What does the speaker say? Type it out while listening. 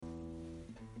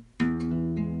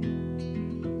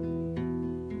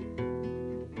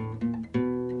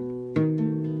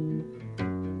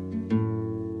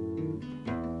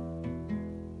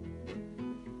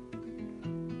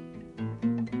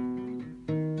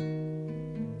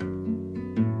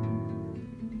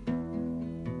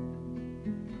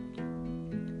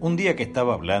Un día que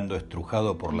estaba hablando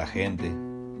estrujado por la gente,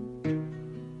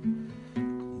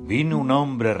 vino un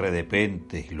hombre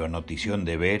redepente y lo anotició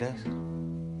de veras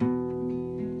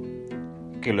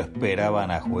que lo esperaban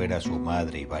afuera su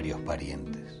madre y varios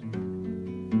parientes.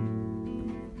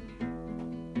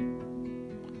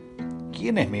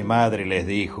 ¿Quién es mi madre?, les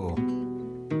dijo.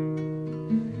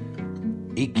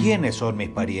 ¿Y quiénes son mis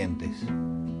parientes?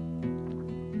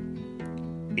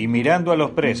 Y mirando a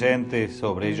los presentes,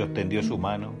 sobre ellos tendió su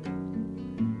mano.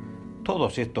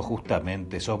 Todos estos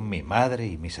justamente son mi madre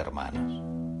y mis hermanos.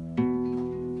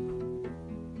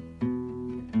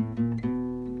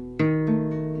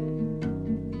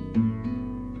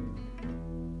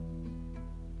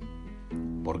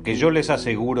 Porque yo les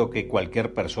aseguro que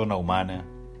cualquier persona humana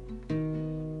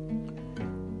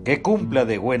que cumpla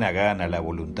de buena gana la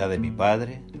voluntad de mi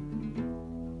Padre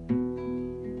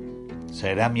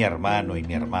será mi hermano y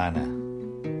mi hermana,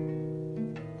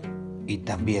 y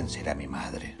también será mi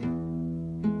madre.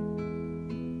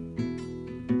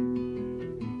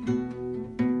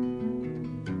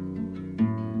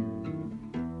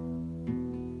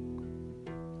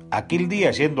 Aquel día,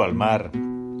 yendo al mar,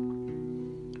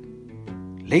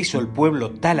 le hizo el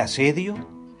pueblo tal asedio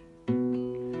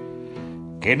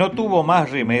que no tuvo más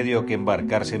remedio que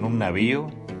embarcarse en un navío,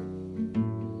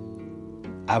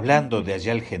 hablando de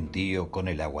allá el gentío con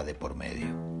el agua de por medio.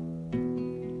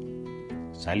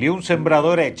 Salió un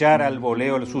sembrador a echar al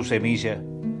voleo su semilla,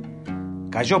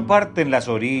 cayó parte en las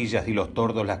orillas y los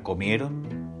tordos las comieron,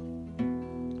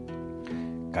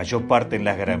 cayó parte en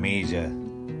las gramillas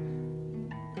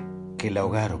que la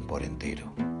ahogaron por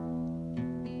entero.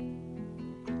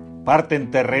 Parte en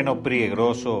terreno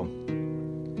priegroso,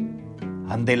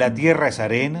 ande la tierra es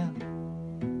arena,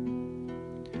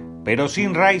 pero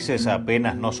sin raíces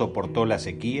apenas no soportó la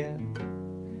sequía.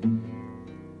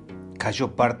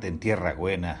 Cayó parte en tierra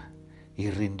buena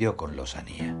y rindió con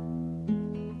lozanía.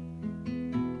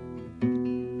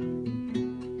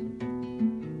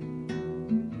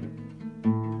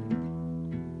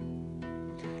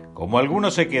 Como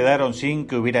algunos se quedaron sin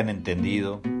que hubieran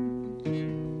entendido,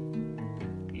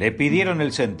 le pidieron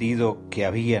el sentido que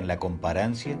había en la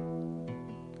comparancia,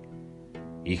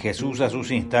 y Jesús a sus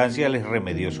instancias les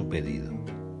remedió su pedido.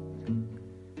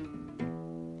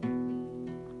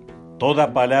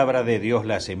 Toda palabra de Dios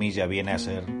la semilla viene a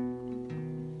ser.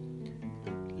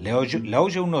 La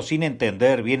oye uno sin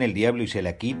entender, viene el diablo y se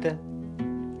la quita.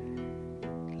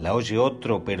 La oye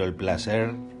otro, pero el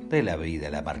placer de la vida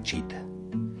la marchita.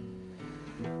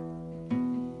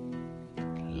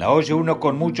 La oye uno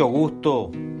con mucho gusto,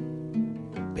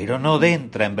 pero no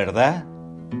entra en verdad.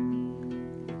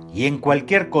 Y en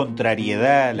cualquier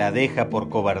contrariedad la deja por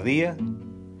cobardía.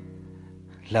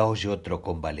 La oye otro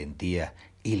con valentía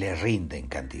y le rinde en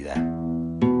cantidad.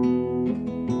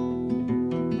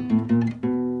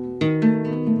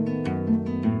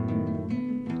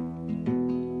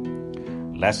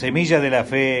 La semilla de la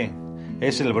fe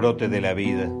es el brote de la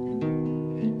vida.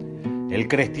 El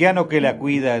cristiano que la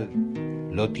cuida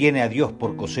lo tiene a Dios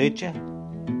por cosecha,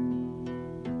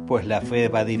 pues la fe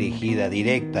va dirigida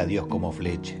directa a Dios como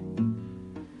flecha.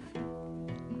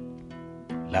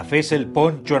 La fe es el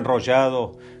poncho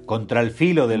enrollado contra el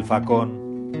filo del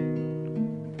facón.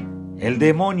 El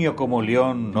demonio como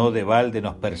león no de balde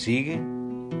nos persigue,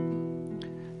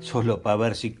 solo para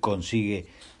ver si consigue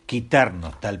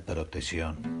quitarnos tal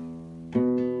protección.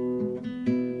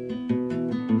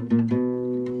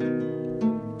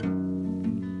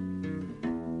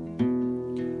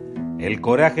 El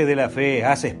coraje de la fe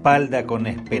hace espalda con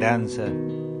esperanza,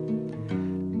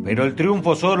 pero el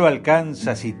triunfo solo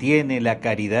alcanza si tiene la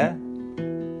caridad.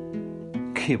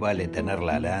 ¿Qué vale tener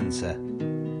la lanza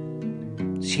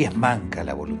si es manca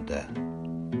la voluntad?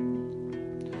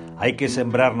 Hay que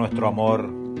sembrar nuestro amor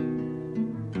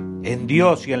en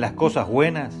Dios y en las cosas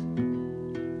buenas.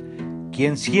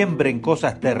 Quien siembre en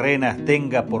cosas terrenas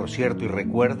tenga por cierto y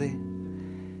recuerde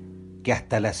que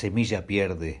hasta la semilla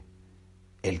pierde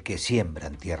el que siembra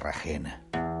en tierra ajena.